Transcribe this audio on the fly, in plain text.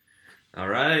All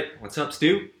right, what's up,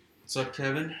 Stu? What's up,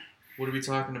 Kevin? What are we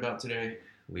talking about today?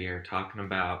 We are talking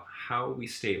about how we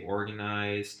stay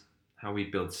organized, how we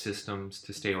build systems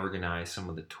to stay organized, some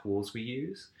of the tools we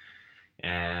use,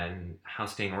 and how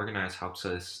staying organized helps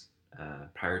us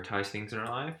prioritize things in our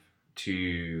life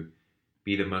to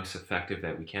be the most effective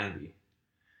that we can be.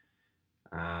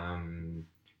 Um,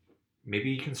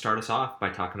 Maybe you can start us off by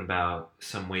talking about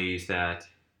some ways that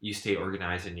you stay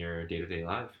organized in your day to day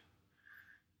life.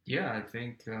 Yeah, I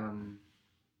think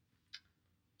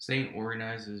staying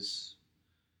organized is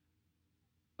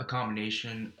a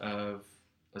combination of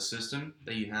a system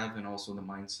that you have and also the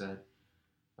mindset.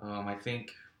 I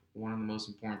think one of the most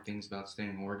important things about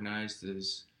staying organized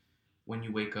is when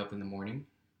you wake up in the morning,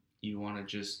 you want to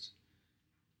just,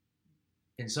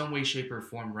 in some way, shape, or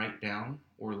form, write down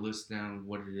or list down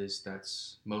what it is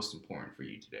that's most important for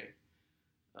you today.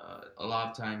 A lot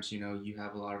of times, you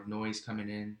have a lot of noise coming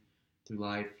in through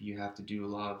life. You have to do a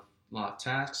lot of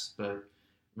tasks, but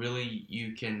really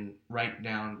you can write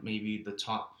down maybe the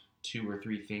top two or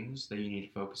three things that you need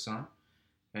to focus on.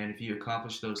 And if you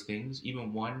accomplish those things,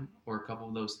 even one or a couple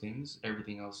of those things,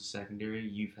 everything else is secondary.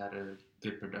 You've had a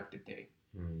good productive day,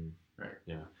 Mm, right?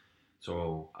 yeah.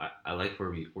 So I like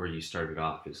where you started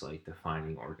off is like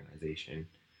defining organization.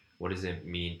 What does it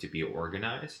mean to be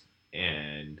organized?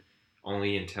 And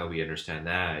only until we understand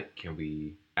that can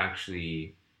we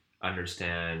actually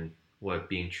understand what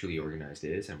being truly organized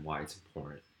is and why it's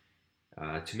important.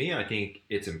 To me, I think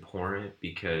it's important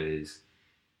because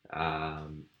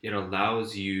it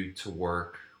allows you to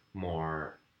work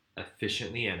more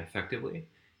efficiently and effectively,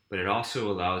 but it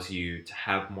also allows you to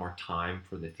have more time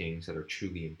for the things that are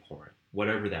truly important,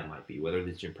 whatever that might be, whether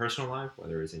it's in your personal life,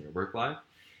 whether it's in your work life.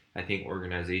 I think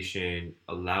organization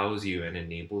allows you and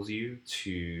enables you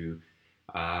to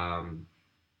um,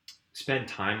 spend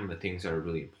time on the things that are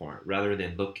really important rather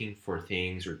than looking for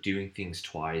things or doing things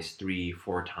twice, three,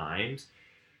 four times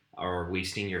or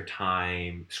wasting your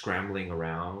time scrambling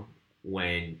around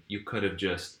when you could have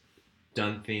just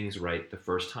done things right the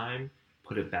first time,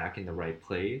 put it back in the right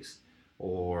place,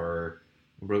 or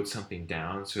wrote something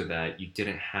down so that you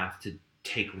didn't have to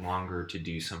take longer to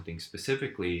do something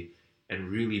specifically and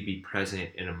really be present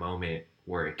in a moment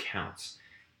where it counts,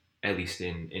 at least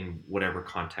in whatever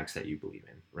context that you believe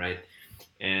in, right?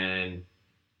 And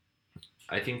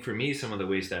I think for me, some of the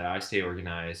ways that I stay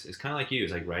organized is kind of like you,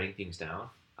 is like writing things down.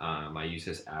 I use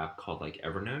this app called like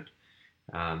Evernote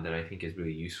that I think is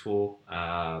really useful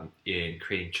in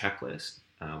creating checklists,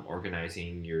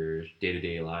 organizing your day to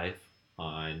day life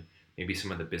on maybe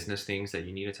some of the business things that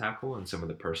you need to tackle and some of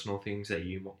the personal things that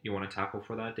you want to tackle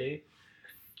for that day.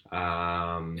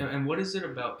 Um, And what is it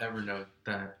about Evernote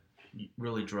that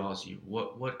really draws you?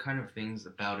 What kind of things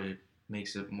about it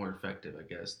makes it more effective,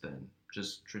 I guess, than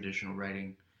just traditional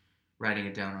writing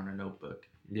it down on a notebook?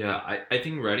 yeah, I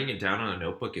think writing it down on a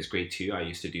notebook is great too. I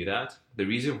used to do that. The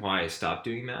reason why I stopped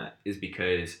doing that is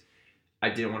because I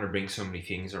didn't want to bring so many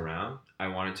things around. I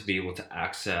wanted to be able to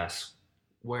access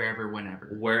Wherever,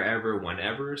 whenever. wherever,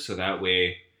 whenever, so that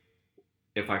way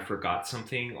if I forgot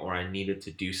something or I needed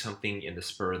to do something in the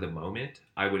spur of the moment,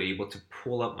 I would able to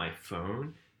pull up my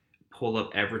phone, pull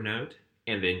up Evernote,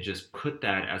 and then just put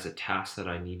that as a task that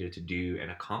I needed to do and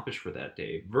accomplish for that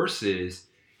day. Versus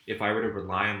if I were to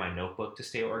rely on my notebook to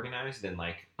stay organized, then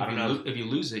like I If don't you know if you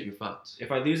lose it, you're fucked.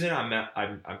 if I lose it,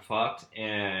 I'm fucked,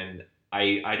 and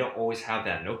I don't always have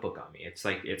that notebook on me. It's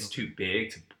like it's Okay. too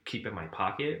big to keep in my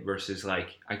pocket. Versus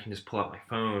like I can just pull up my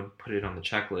phone, put it on the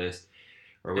checklist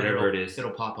or And whatever it'll it is,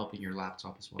 it'll pop up in your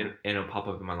laptop as well. and it'll pop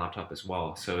up in my laptop as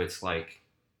well. So it's like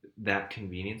that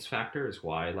convenience factor is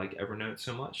why I like Evernote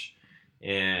so much,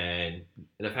 and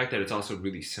the fact that it's also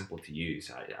really simple to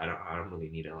use. I don't really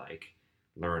need to like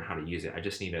learn how to use it. I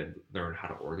just need to learn how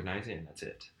to organize it, and that's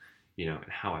it. And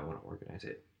how I want to organize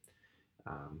it,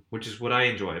 which is what I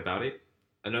enjoy about it.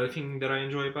 Another thing that I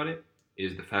enjoy about it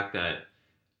is the fact that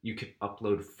you can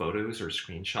upload photos or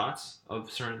screenshots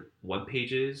of certain web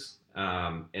pages,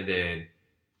 and then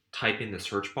type in the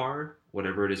search bar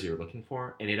whatever it is you're looking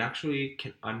for, and it actually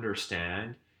can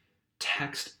understand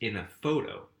text in a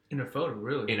photo. In a photo,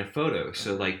 really. In a photo,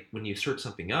 so Okay. like when you search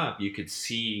something up, you could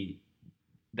see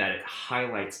that it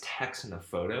highlights text in the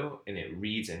photo, and it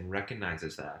reads and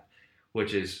recognizes that,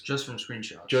 which is Just from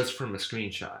screenshots. just from a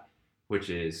screenshot, which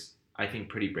is I think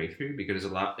pretty breakthrough because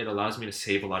it allows me to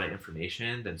save a lot of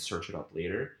information, then search it up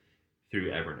later through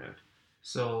Evernote.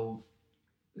 So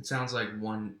it sounds like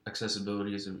one,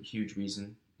 accessibility is a huge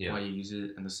reason Yeah, why you use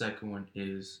it, and the second one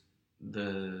is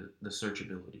the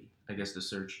searchability. I guess the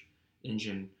search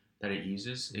engine that it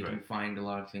uses, it can right. find a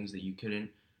lot of things that you couldn't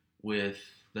with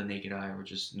the naked eye or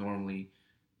just normally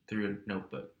through a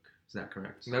notebook. Is that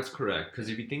correct? That's correct. Because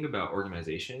if you think about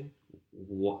organization,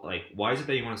 like why is it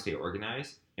that you want to stay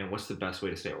organized, and what's the best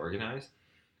way to stay organized?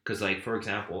 Because like for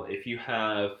example, if you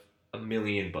have a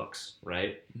million books,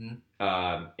 right,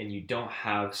 Mm-hmm. and you don't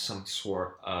have some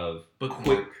sort of quick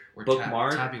Bookmark or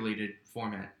bookmark tabulated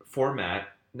format. format,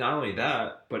 not only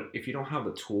that, but if you don't have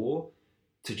the tool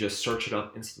to just search it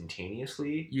up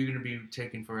instantaneously You're gonna be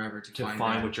taking forever to to find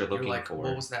find that. what you're You're looking like, for.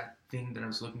 what was that thing that I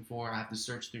was looking for? I have to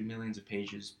search through millions of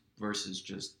pages versus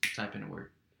just type in a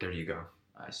word. There you go.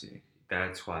 I see.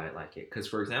 That's why I like it. Because,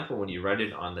 for example, when you write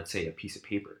it on, let's say, a piece of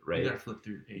paper, right? You gotta flip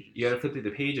through the pages. You gotta flip through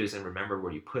the pages and remember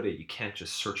where you put it. You can't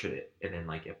just search it and then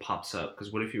like it pops up.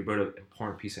 Because what if you wrote an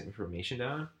important piece of information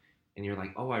down and you're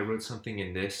like, oh, I wrote something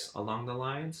in this along the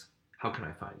lines. How can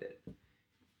I find it?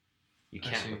 You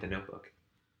can't with the notebook.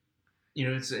 You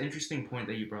know, it's an interesting point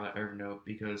that you brought, Evernote,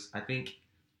 because I think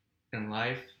in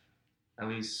life, at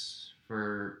least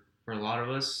for a lot of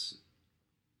us,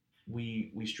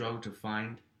 we struggle to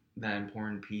find that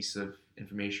important piece of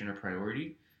information or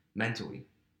priority mentally,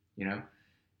 you know,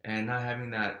 and not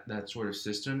having that sort of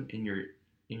system in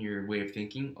your way of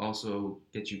thinking also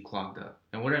gets you clogged up.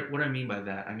 And what I mean by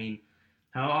that, I mean,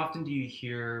 how often do you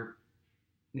hear,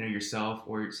 you know, yourself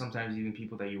or sometimes even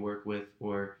people that you work with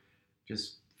or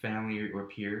just family or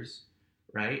peers,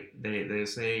 right? They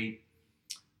say,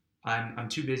 I'm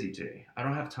too busy today. I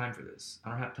don't have time for this. I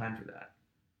don't have time for that.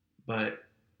 But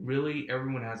really,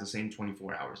 everyone has the same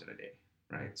 24 hours in a day,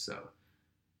 right? So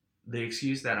the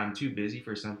excuse that I'm too busy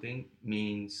for something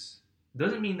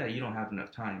doesn't mean that you don't have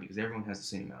enough time because everyone has the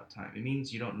same amount of time. It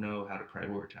means you don't know how to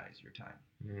prioritize your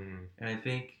time. And I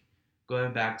think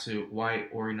going back to why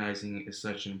organizing is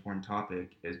such an important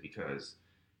topic is because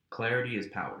clarity is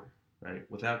power, right?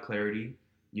 Without clarity,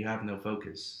 you have no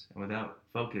focus, and without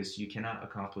focus, you cannot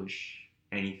accomplish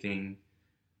anything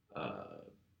uh,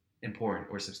 important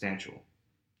or substantial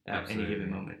at any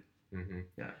given moment. Mm-hmm.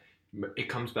 Yeah. It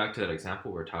comes back to that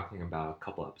example we were talking about a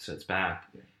couple episodes back,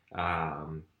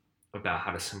 about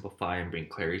how to simplify and bring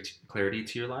clarity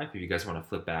to your life. If you guys want to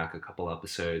flip back a couple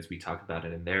episodes, we talked about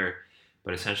it in there.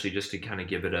 But essentially, just to kind of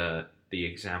give it the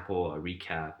example, a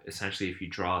recap. Essentially, if you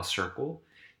draw a circle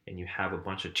and you have a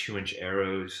bunch of 2-inch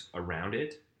arrows around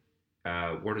it,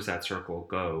 where does that circle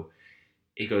go?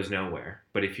 It goes nowhere.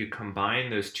 But if you combine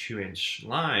those 2-inch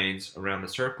lines around the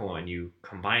circle and you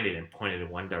combine it and point it in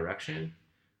one direction,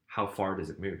 how far does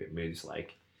it move? It moves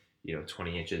like,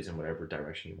 20 inches in whatever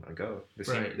direction you want to go.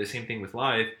 The same thing with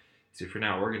life is if you're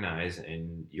not organized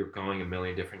and you're going a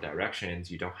million different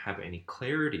directions, you don't have any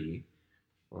clarity,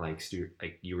 like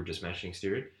you were just mentioning,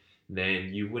 Stuart,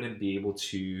 then you wouldn't be able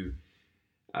to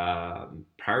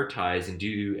prioritize and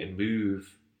do and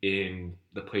move in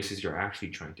the places you're actually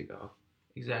trying to go.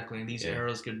 Exactly, and these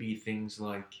arrows could be things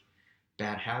like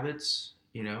bad habits,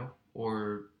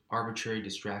 or arbitrary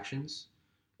distractions,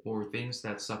 or things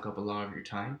that suck up a lot of your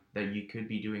time that you could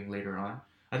be doing later on.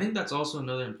 I think that's also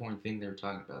another important thing they were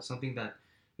talking about, something that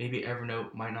maybe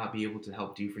Evernote might not be able to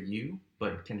help do for you,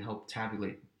 but can help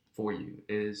tabulate for you,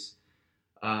 is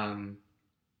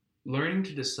learning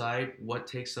to decide what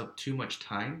takes up too much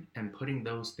time and putting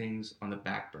those things on the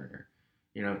back burner,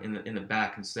 in the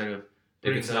back instead of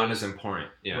if it's not as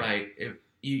important. Yeah. Right. If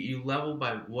you level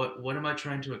by what am I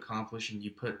trying to accomplish, and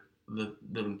you put the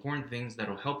important things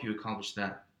that'll help you accomplish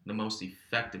that the most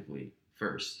effectively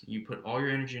first. You put all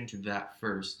your energy into that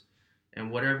first,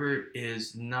 and whatever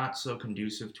is not so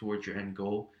conducive towards your end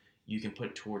goal, you can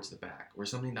put towards the back, or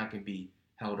something that can be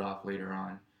held off later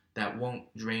on that won't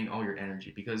drain all your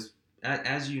energy. Because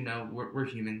as you know, we're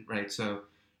human, right? So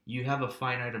you have a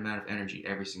finite amount of energy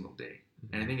every single day.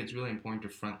 Mm-hmm. And I think it's really important to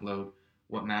front load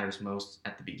what matters most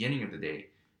at the beginning of the day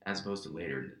as opposed to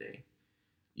later in the day.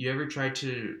 You ever try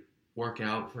to work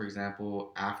out, for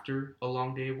example, after a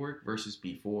long day of work versus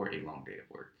before a long day of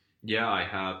work? Yeah, I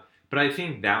have. But I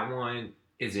think that one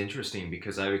is interesting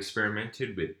because I've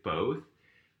experimented with both.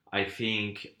 I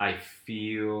think I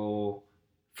feel,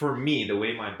 for me, the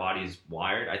way my body is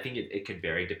wired, I think it could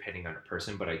vary depending on a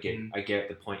person, but I get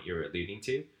the point you're alluding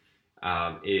to.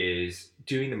 Is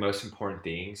doing the most important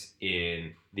things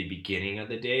in the beginning of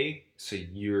the day so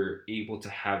you're able to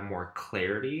have more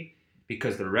clarity,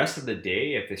 because the rest of the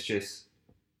day, if it's just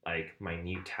like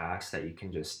minute tasks that you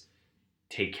can just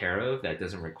take care of that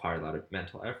doesn't require a lot of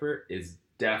mental effort, is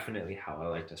definitely how I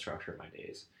like to structure my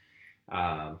days.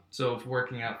 So if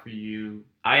working out for you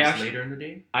later in the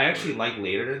day? I actually like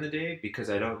later in the day because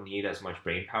I don't need as much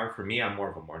brain power. For me, I'm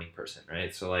more of a morning person,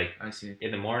 right? So like I see.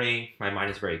 In the morning, my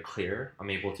mind is very clear. I'm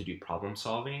able to do problem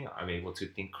solving. I'm able to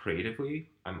think creatively.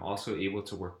 I'm also able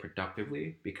to work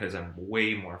productively because I'm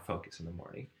way more focused in the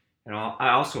morning. And I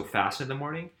also fast in the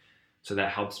morning, so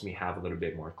that helps me have a little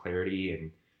bit more clarity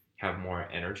and have more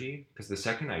energy. Because the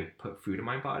second I put food in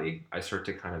my body, I start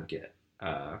to kind of get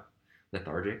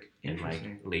lethargic and like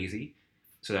Interesting. lazy.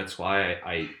 So that's why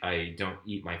I don't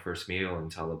eat my first meal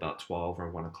until about 12 or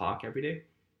 1 o'clock every day.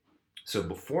 So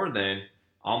before then,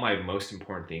 all my most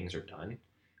important things are done,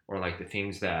 or like the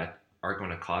things that are going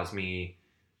to cause me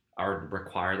or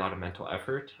require a lot of mental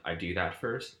effort. I do that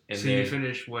first, So you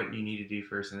finish what you need to do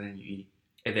first, and then you eat,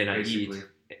 and then I basically. eat.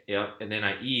 Yep, and then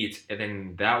I eat, and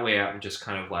then that way I'm just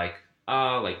kind of like,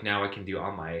 oh, like now I can do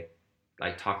all my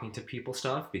like talking to people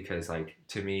stuff because like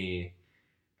to me,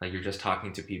 like you're just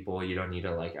talking to people. You don't need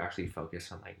to like actually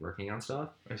focus on like working on stuff.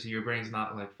 So your brain's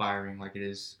not like firing like it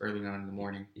is early on in the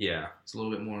morning. Yeah, It's a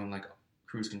little bit more on like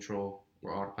cruise control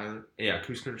or autopilot. yeah,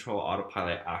 cruise control,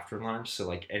 autopilot after lunch. So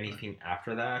like anything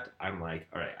after that, I'm like,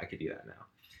 all right, I could do that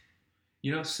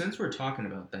now. Since we're talking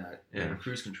about that Yeah. and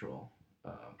cruise control,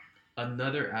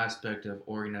 another aspect of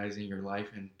organizing your life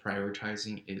and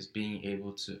prioritizing is being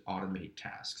able to automate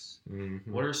tasks.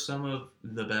 Mm-hmm. What are some of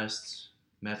the best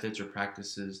methods or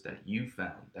practices that you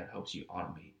found that helps you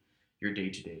automate your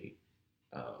day-to-day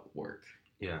work?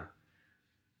 Yeah,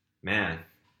 man.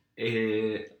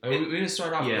 It, We're going to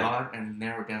start off yeah, broad and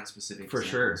narrow down specific for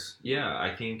sure. examples. Yeah,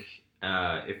 I think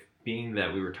if being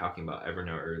that we were talking about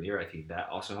Evernote earlier, I think that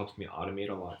also helps me automate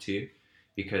a lot too,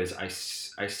 because I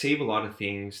save a lot of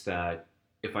things that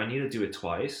if I need to do it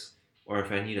twice, or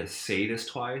if I need to say this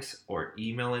twice, or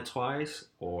email it twice,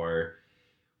 or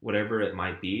whatever it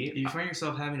might If be, you find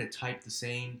yourself having to type the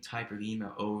same type of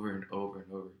email over and over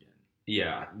and over again,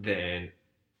 yeah, then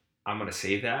I'm gonna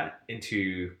save that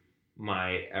into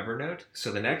my Evernote.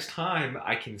 So the next time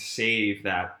I can save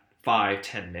that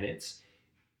 5-10 minutes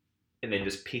and then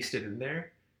just paste it in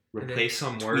there, and then replace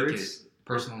some tweak it, words,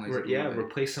 personalize it a yeah, little bit.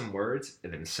 replace some words,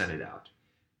 and then send it out,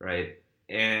 right?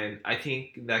 And I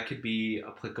think that could be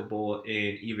applicable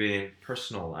in even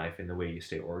personal life in the way you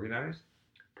stay organized.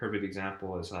 Perfect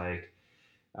example is like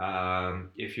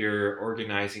if you're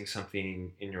organizing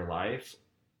something in your life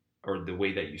or the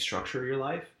way that you structure your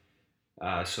life.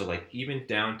 So like even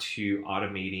down to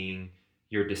automating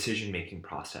your decision making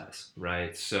process,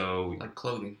 right? So Like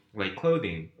clothing. like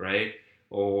clothing, right?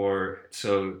 Or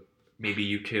so maybe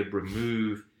you could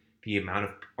remove the amount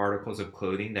of articles of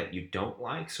clothing that you don't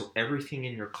like. So everything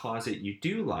in your closet you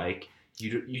do like,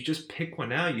 you just pick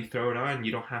one out, you throw it on,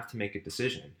 you don't have to make a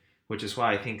decision. Which is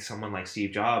why I think someone like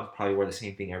Steve Jobs probably wore the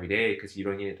same thing every day because you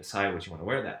don't need to decide what you want to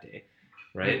wear that day,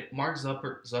 Well, right? Mark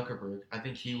Zuckerberg, I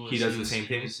think He does the same he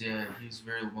thing. was yeah, he was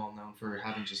very well known for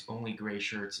having just only gray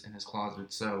shirts in his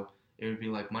closet. So it would be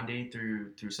like Monday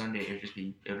through Sunday.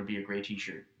 It would be a gray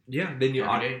T-shirt Yeah, then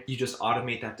every day. you just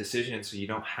automate that decision so you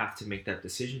don't have to make that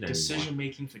decision anymore. Decision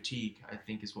making fatigue, I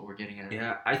think, is what we're getting at.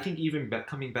 Yeah, I think even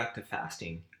coming back to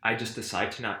fasting, I just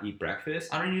decide to not eat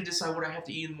breakfast. I don't need to decide what I have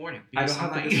to eat in the morning I because don't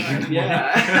I'm have to not eating in decide. the morning.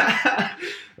 Yeah.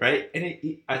 Right?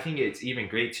 And I think it's even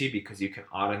great too because you can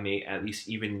automate at least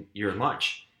even your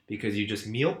lunch because you just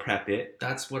meal prep it.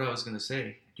 That's what I was gonna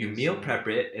say. You meal prep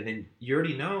it and then you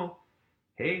already know,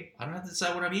 hey, I don't have to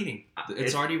decide what I'm eating. It's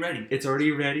it's already ready. it's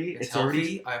already ready. It's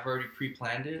already healthy. I've already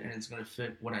pre-planned it, and it's gonna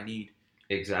fit what I need.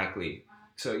 exactly.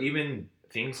 So even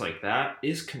things like that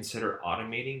is considered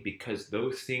automating because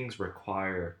those things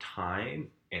require time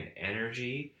and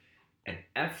energy and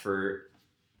effort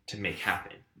to make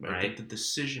happen, right? The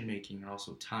decision making and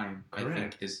also time, I think,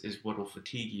 Correct. is what will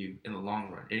fatigue you in the long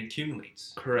run. It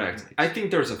accumulates. Correct. I think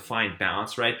there's a fine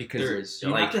balance, right? Because There is.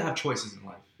 You have to have choices in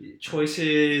life.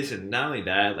 choices and not only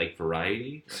that, like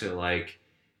variety. So like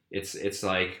it's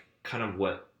like kind of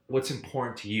what's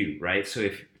important to you, right? So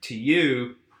if to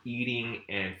you eating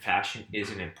and fashion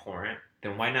isn't important,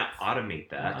 then why not automate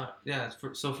that? Yeah.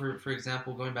 For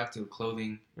example, going back to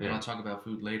clothing, and Yeah. I'll talk about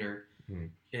food later. Mhm.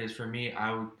 Is for me,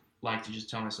 I would like to just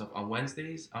tell myself on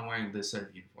Wednesdays I'm wearing this set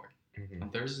of uniform. Mhm. On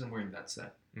Thursdays I'm wearing that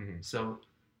set. Mhm. So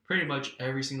pretty much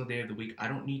every single day of the week, I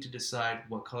don't need to decide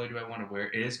what color do I want to wear.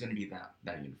 It is going to be that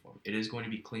uniform. It is going to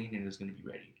be clean and it is going to be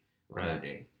ready for Right. that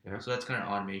day. Yeah. So that's kind of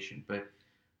automation. But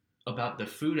about the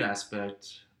food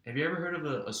aspect, have you ever heard of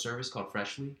a service called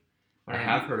Freshly? I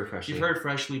have heard of Freshly. You've heard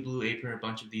Freshly, Blue Apron, a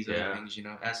bunch of these other Yeah. things.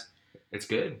 It's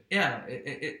good. Yeah,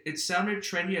 it sounded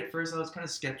trendy at first. I was kind of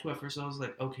skeptical at first. I was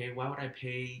like, okay, why would I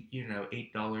pay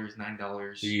 $8,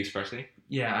 $9? Do you use Freshly?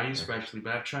 Yeah, I use Yeah. Freshly,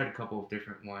 but I've tried a couple of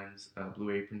different ones.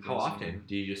 Blue Apron. How often?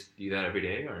 Do you just do that every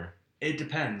day or? It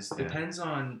depends. Yeah. Depends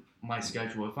on my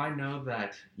schedule. If I know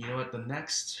that the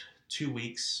next 2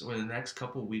 weeks or the next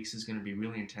couple of weeks is going to be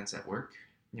really intense at work,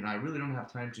 I really don't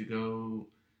have time to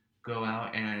go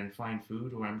out and find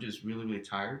food, or I'm just really really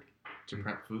tired. to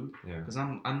prep food Yeah. because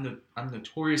I'm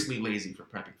notoriously lazy for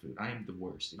prepping food. I am the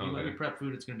worst. If you let me prep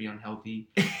food, it's gonna be unhealthy.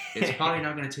 It's probably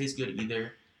not gonna taste good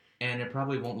either, and it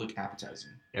probably won't look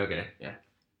appetizing. Okay. Yeah.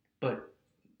 But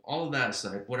all of that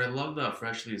aside, what I love about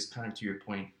Freshly is kind of to your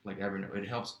point, like Evernote. It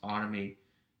helps automate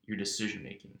your decision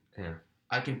making. Yeah.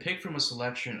 I can pick from a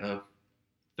selection of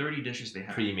 30 dishes they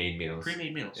have. Pre-made meals.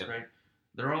 Pre-made meals, Yep. right?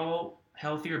 They're all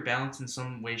healthy or balanced in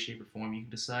some way, shape, or form. You can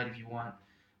decide if you want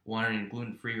it in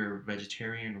gluten-free or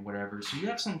vegetarian or whatever. So you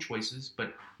have some choices,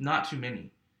 but not too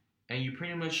many. And you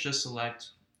pretty much just select,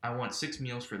 I want 6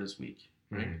 meals for this week,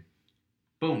 right? Mm-hmm.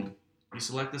 Boom. You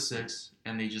select the 6,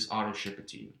 and they just auto ship it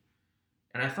to you.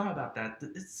 And I thought about that.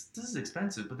 This is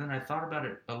expensive, but then I thought about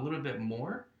it a little bit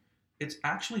more. It's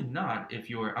actually not if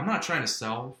you're. I'm not trying to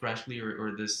sell Freshly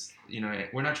or this.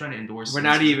 We're not trying to endorse. We're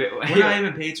not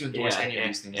even paid to endorse any of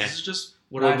these things. Yeah. This is just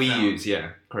what we found, use.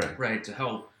 Yeah, correct. Right, to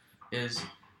help is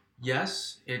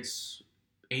yes, it's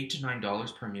 $8 to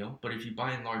 $9 per meal, but if you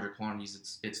buy in larger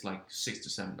quantities, it's like $6 to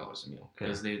 $7 a meal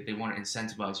because they want to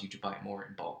incentivize you to buy more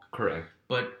in bulk. Correct.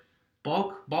 But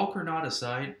bulk or not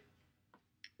aside,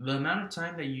 the amount of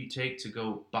time that you take to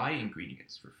go buy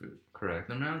ingredients for food. Correct.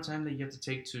 The amount of time that you have to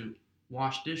take to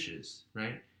wash dishes,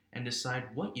 right? And decide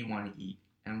what you want to eat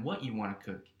and what you want to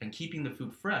cook and keeping the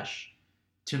food fresh,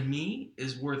 to me,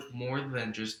 is worth more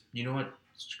than just, you know what,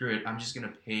 screw it, I'm just going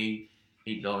to pay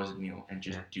 $8 a meal and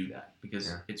just do that.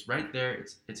 Because it's right there,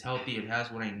 it's healthy, it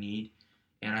has what I need,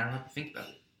 and I don't have to think about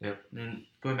it. Yep. And then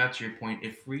going back to your point,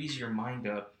 it frees your mind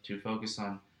up to focus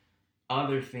on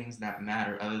other things that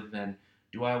matter other than,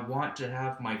 do I want to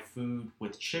have my food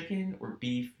with chicken or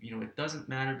beef? It doesn't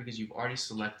matter because you've already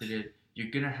selected it.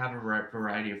 You're going to have a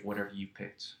variety of whatever you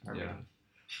picked already.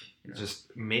 Yeah.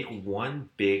 Just make one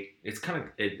big,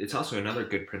 it's also another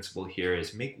good principle here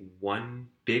is make one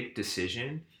big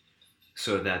decision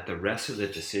so that the rest of the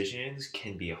decisions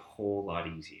can be a whole lot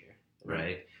easier,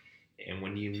 right? And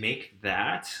when you make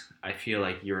that, I feel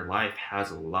like your life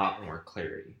has a lot more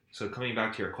clarity. So coming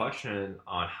back to your question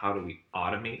on how do we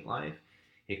automate life,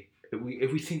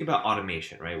 if we think about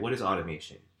automation, right? What is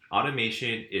automation?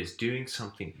 Automation is doing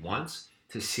something once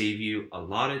to save you a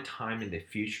lot of time in the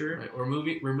future. Right. Or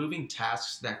removing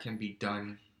tasks that can be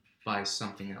done by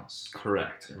something else.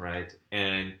 Correct, right?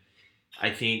 And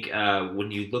I think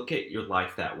when you look at your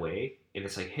life that way, and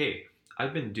it's like, hey,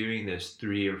 I've been doing this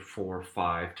 3 or 4 or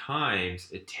 5 times.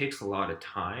 It takes a lot of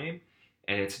time,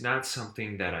 and it's not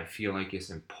something that I feel like is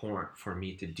important for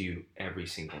me to do every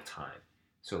single time.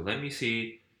 So let me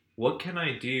see, what can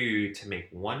I do to make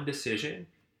one decision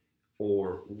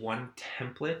or one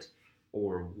template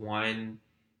or one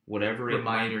whatever it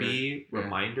might be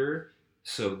reminder,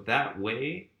 so that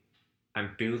way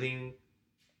I'm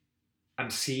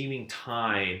saving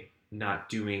time not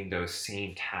doing those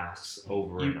same tasks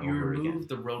over and over again. You remove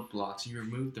the roadblocks, you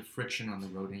remove the friction on the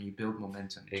road, and you build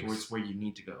momentum towards where you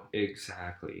need to go.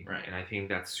 Exactly. Right. And I think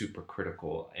that's super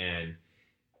critical. And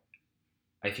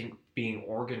I think being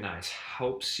organized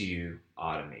helps you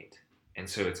automate. And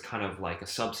so it's kind of like a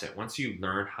subset. Once you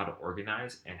learn how to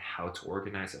organize and how to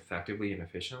organize effectively and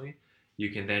efficiently, you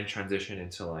can then transition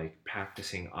into like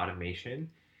practicing automation.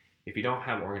 If you don't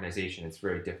have organization, it's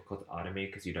very difficult to automate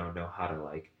because you don't know how to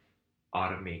like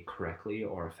automate correctly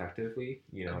or effectively.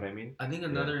 You know what I mean? I think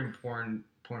another important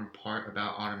part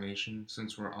about automation,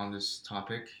 since we're on this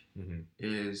topic,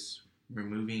 is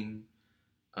removing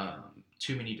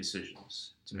too many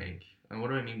decisions to make. And what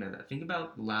do I mean by that? Think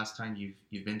about the last time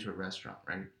you've been to a restaurant,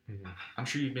 right? I'm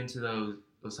sure you've been to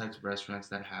those types of restaurants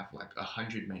that have like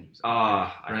 100 menus.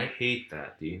 Right? I hate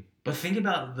that, dude. But think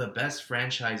about the best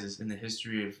franchises in the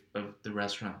history of the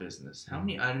restaurant business. How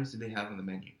many items do they have on the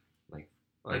menu?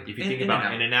 Like if you think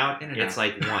about In-N-Out, it's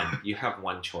like one. You have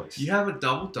one choice. You have a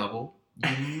double.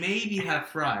 You maybe have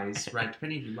fries, right?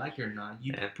 Depending if you like it or not.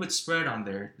 You put spread on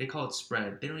there. They call it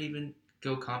spread. They don't even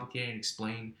go complicated and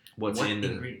explain what in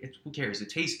the ingredient. Who cares?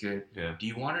 It tastes good. Yeah. Do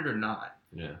you want it or not?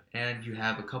 Yeah. And you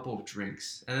have a couple of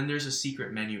drinks, and then there's a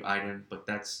secret menu item, but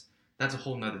that's a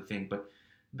whole nother thing. But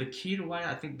the key to why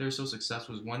I think they're so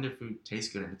successful is, one, their food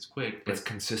tastes good and it's quick. But it's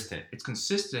consistent. It's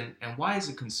consistent. And why is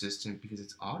it consistent? Because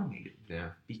it's automated.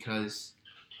 Yeah. Because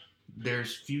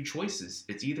there's few choices.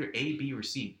 It's either A, B, or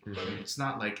C. It's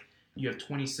not like you have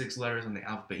 26 letters on the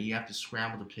alphabet. You have to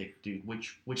scramble to pick, dude,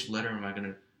 which letter am I going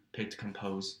to pick to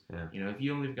compose? Yeah. If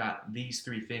you only got these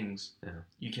 3 things,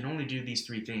 you can only do these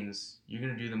 3 things. You're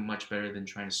going to do them much better than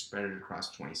trying to spread it across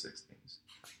 26 things.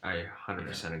 I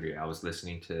 100% agree. I was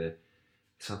listening to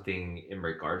something in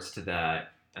regards to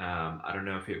that. I don't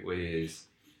know if it was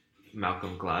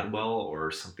Malcolm Gladwell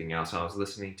or something else. I was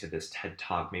listening to this TED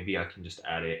talk. Maybe I can just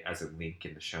add it as a link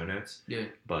in the show notes. Yeah.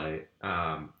 But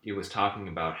it was talking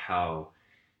about how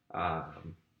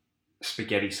um,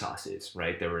 spaghetti sauces,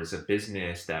 right? There was a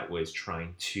business that was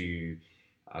trying to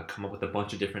come up with a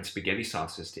bunch of different spaghetti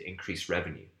sauces to increase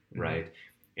revenue, right?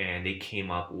 And they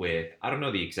came up with, I don't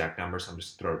know the exact number, so I'm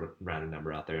just throwing a random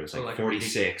number out there. It was So like like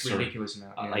 46 a ridiculous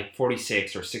amount. Yeah. like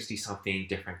 46 or 60 something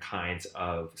different kinds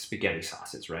of spaghetti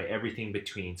sauces, right? Everything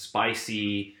between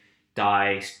spicy,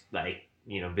 diced, like,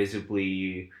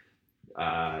 visibly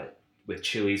uh, with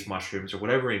chilies, mushrooms, or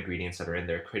whatever ingredients that are in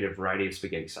there, create a variety of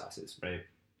spaghetti sauces, right?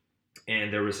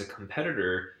 And there was a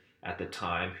competitor at the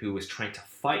time who was trying to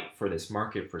fight for this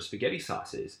market for spaghetti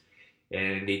sauces.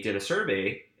 And they did a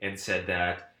survey and said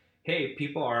that, hey,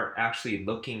 people are actually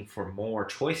looking for more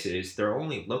choices. They're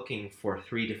only looking for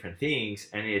three different things,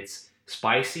 and it's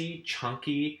spicy,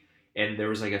 chunky, and there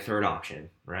was like a third option,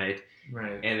 right?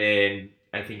 Right. And then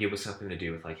I think it was something to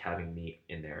do with like having meat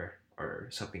in there or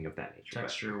something of that nature.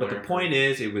 Texture. But the point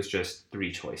is, it was just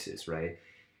three choices, right?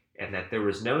 And that there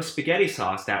was no spaghetti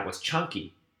sauce that was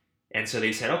chunky. And so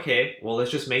they said, okay, well,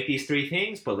 let's just make these three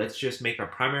things, but let's just make our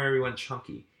primary one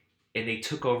chunky. And they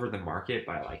took over the market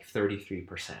by like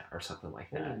 33% or something like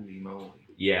that. Holy moly.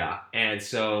 Yeah. And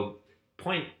so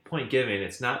point given,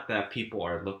 it's not that people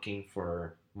are looking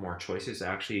for more choices.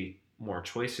 Actually, more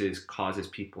choices causes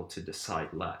people to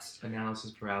decide less.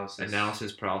 Analysis paralysis.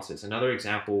 Analysis paralysis. Another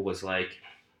example was like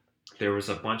there was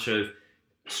a bunch of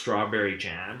strawberry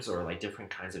jams or like different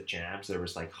kinds of jams. There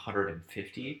was like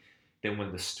 150. Then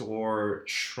when the store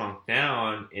shrunk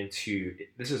down into,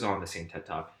 this is all in the same TED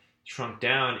Talk, shrunk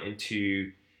down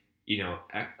into,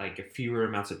 like a fewer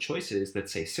amounts of choices,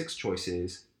 let's say 6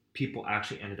 choices, people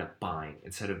actually ended up buying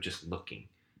instead of just looking.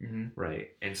 Mm-hmm.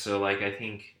 Right. And so like I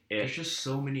think there's just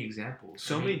so many examples.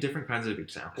 So many different kinds of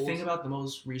examples. Think about the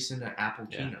most recent Apple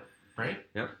keynote, right?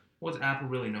 Yep. What's Apple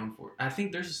really known for? I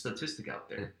think there's a statistic out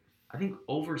there. Yeah. I think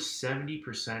over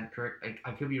 70%, correct,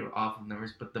 I could be off of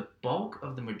numbers, but the bulk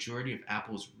of the majority of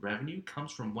Apple's revenue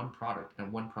comes from one product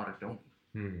and one product only.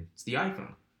 It's the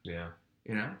iPhone. Yeah.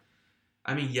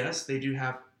 I mean, yes, they do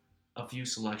have a few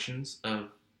selections of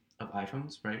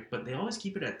iPhones, right? But they always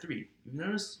keep it at 3. You've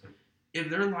noticed if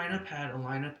their lineup had a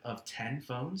lineup of 10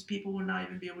 phones, people would not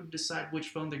even be able to decide which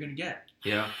phone they're going to get.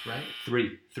 Yeah. Right?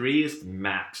 3. 3 is the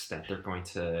max that they're going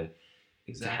to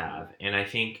have. And I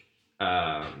think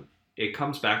it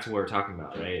comes back to what we're talking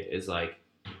about, right? Is like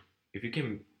if you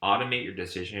can automate your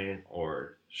decision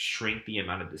or shrink the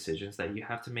amount of decisions that you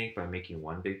have to make by making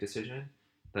one big decision,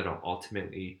 that'll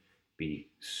ultimately be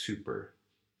super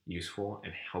useful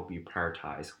and help you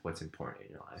prioritize what's important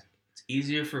in your life. It's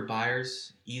easier for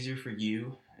buyers, easier for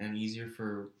you, and easier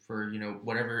for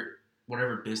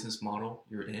whatever business model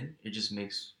you're in. It just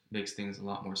makes things a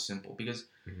lot more simple because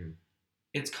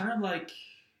it's kind of like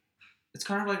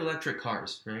electric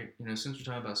cars, right? Since we're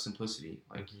talking about simplicity,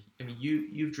 like I mean,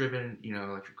 you've driven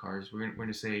electric cars. We're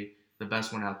gonna say the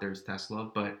best one out there is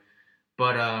Tesla, but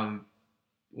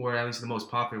or at least the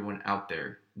most popular one out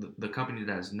there. The company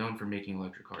that is known for making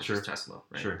electric cars is Tesla,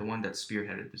 right? Sure. The one that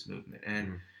spearheaded this movement.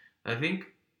 And I think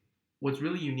what's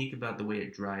really unique about the way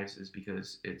it drives is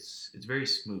because it's very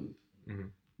smooth.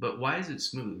 But why is it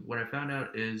smooth? What I found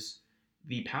out is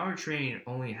the powertrain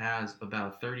only has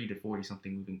about 30 to 40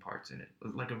 something moving parts in it,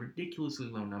 like a ridiculously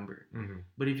low number.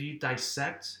 But if you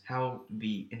dissect how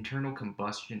the internal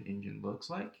combustion engine looks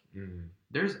like,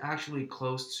 there's actually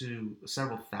close to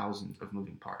several thousand of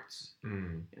moving parts.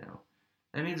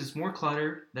 That means it's more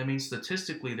clutter. That means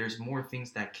statistically there's more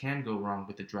things that can go wrong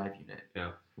with the drive unit.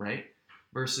 Yeah. Right?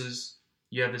 Versus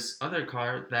you have this other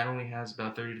car that only has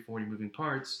about 30 to 40 moving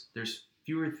parts. There's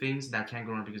fewer things that can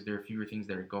go wrong because there are fewer things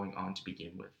that are going on to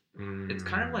begin with. It's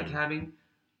kind of like having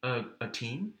a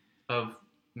team of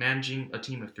managing a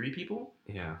team of 3 people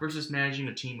versus managing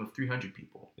a team of 300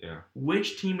 people. Yeah.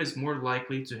 Which team is more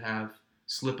likely to have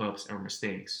slip-ups or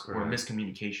mistakes or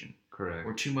miscommunication? Correct.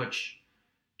 Or too much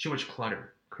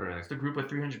clutter? Correct. It's the group of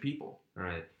 300 people.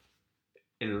 Right.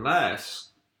 Unless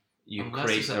you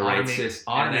create a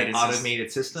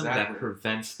automated system that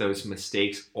prevents those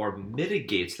mistakes or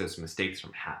mitigates those mistakes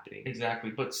from happening.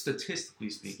 Exactly. But statistically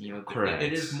speaking, Correct.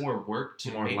 It is more work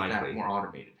to make that more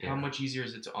automated. Yeah. How much easier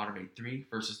is it to automate 3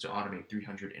 versus to automate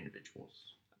 300 individuals?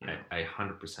 I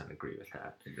 100% agree with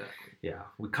that. Exactly. Yeah.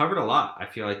 We covered a lot. I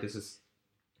feel like this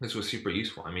was super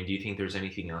useful. I mean, do you think there's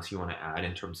anything else you want to add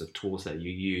in terms of tools that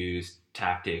you use,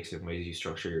 tactics, and ways you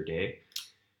structure your day?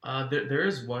 There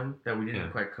is one that we didn't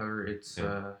quite cover. It's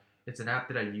an app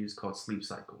that I use called Sleep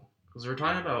Cycle. Because we're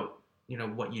talking about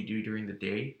what you do during the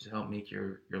day to help make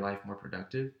your life more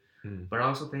productive. Mm. But I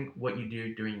also think what you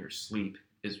do during your sleep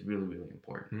is really, really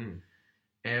important. Mm.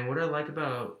 And what I like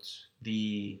about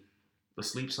the the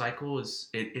sleep cycle is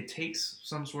it takes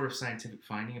some sort of scientific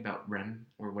finding about REM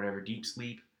or whatever deep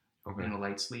sleep, Okay.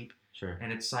 light sleep, Sure.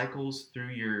 and it cycles through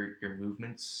your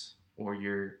movements or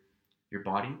your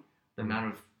body, the Mm.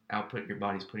 amount of output your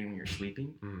body's putting when you're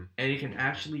sleeping, Mm. and it can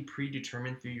actually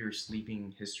predetermine through your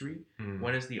sleeping history Mm.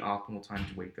 when is the optimal time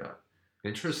to wake up. So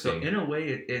Interesting. in a way,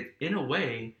 it in a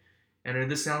way,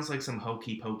 and this sounds like some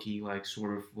hokey pokey like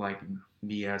sort of like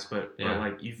BS, but Yeah.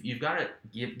 like you've got to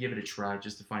give it a try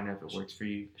just to find out if it works for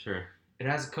you. Sure. It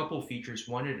has a couple of features.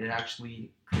 One, it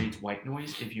actually creates white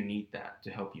noise if you need that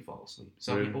to help you fall asleep.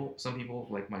 Really? Some people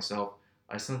like myself,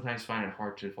 I sometimes find it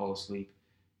hard to fall asleep,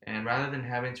 and rather than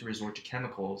having to resort to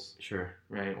chemicals, Sure.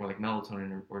 right, or like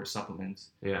melatonin or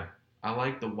supplements, Yeah. I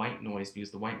like the white noise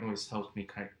because the white noise helps me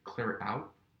kind of clear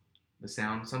out the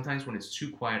sound. Sometimes when it's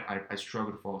too quiet, I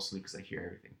struggle to fall asleep because I hear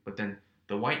everything. But then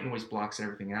the white noise blocks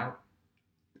everything out.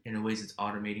 In a ways, it's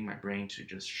automating my brain to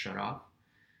just shut off.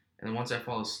 And then once I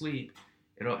fall asleep,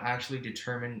 it'll actually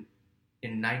determine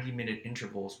in 90-minute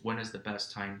intervals when is the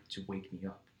best time to wake me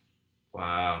up.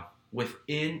 Wow.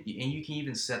 Within, and you can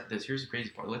even set this. Here's the crazy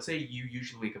part. Let's say you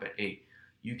usually wake up at 8.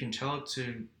 You can tell it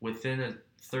to within a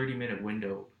 30-minute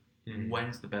window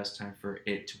when's the best time for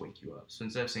it to wake you up. So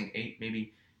instead of saying 8,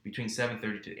 maybe between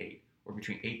 7:30 to 8, or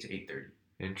between 8 to 8:30.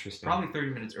 Interesting. Probably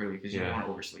 30 minutes early because you Yeah. don't want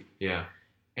to oversleep. Yeah.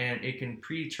 And it can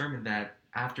predetermine that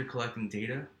after collecting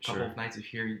data, a couple Sure. of nights of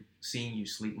seeing you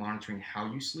sleep, monitoring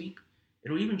how you sleep,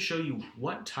 it'll even show you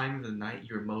what time of the night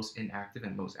you're most inactive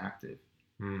and most active,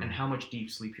 Mm. and how much deep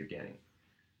sleep you're getting.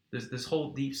 This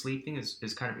whole deep sleep thing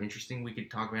is kind of interesting. We could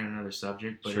talk about another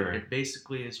subject, but Sure. it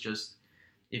basically is just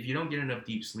if you don't get enough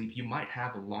deep sleep, you might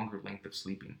have a longer length of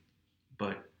sleeping,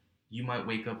 but you might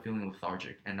wake up feeling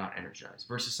lethargic and not energized.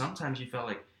 Versus sometimes you felt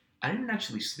like I didn't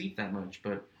actually sleep that much,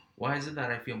 but why is it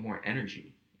that I feel more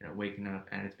energy, waking up?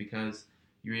 And it's because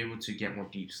you're able to get more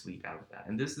deep sleep out of that.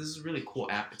 And this is a really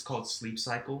cool app. It's called Sleep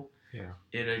Cycle. Yeah.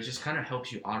 It just kind of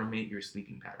helps you automate your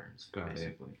sleeping patterns, Got it.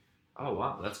 basically. Oh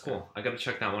wow, that's cool. I got to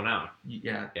check that one out.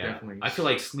 Yeah, definitely. I feel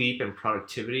like sleep and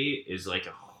productivity is like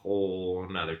a whole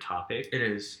nother topic. It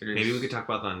is. Maybe we could talk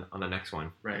about that on the next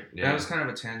one. Right. Yeah. That was kind of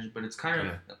a tangent, but it's kind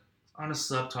of on a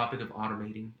subtopic of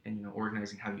automating and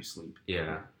organizing how you sleep.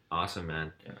 Yeah. Awesome,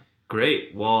 man. Yeah.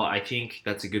 Great. Well, I think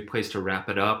that's a good place to wrap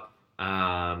it up.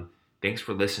 Thanks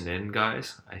for listening,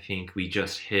 guys. I think we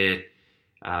just hit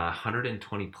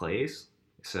 120 plays.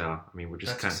 So, I mean, we're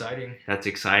just exciting. That's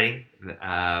exciting.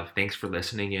 Thanks for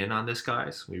listening in on this,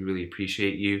 guys. We really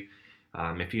appreciate you.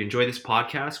 If you enjoy this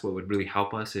podcast, what would really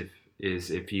help us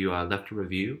is if you left a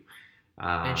review.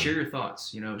 And share your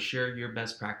thoughts. Share your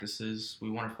best practices. We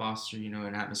want to foster,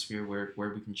 an atmosphere where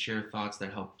we can share thoughts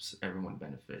that helps everyone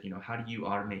benefit. How do you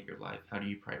automate your life? How do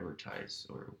you prioritize?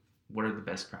 Or what are the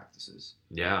best practices?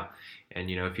 Yeah.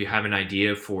 And, if you have an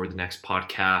idea for the next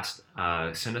podcast,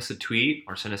 send us a tweet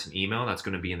or send us an email. That's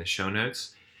going to be in the show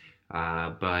notes.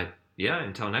 But, yeah,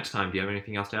 until next time, do you have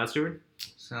anything else to add, Stuart?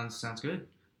 Sounds good.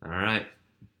 All right.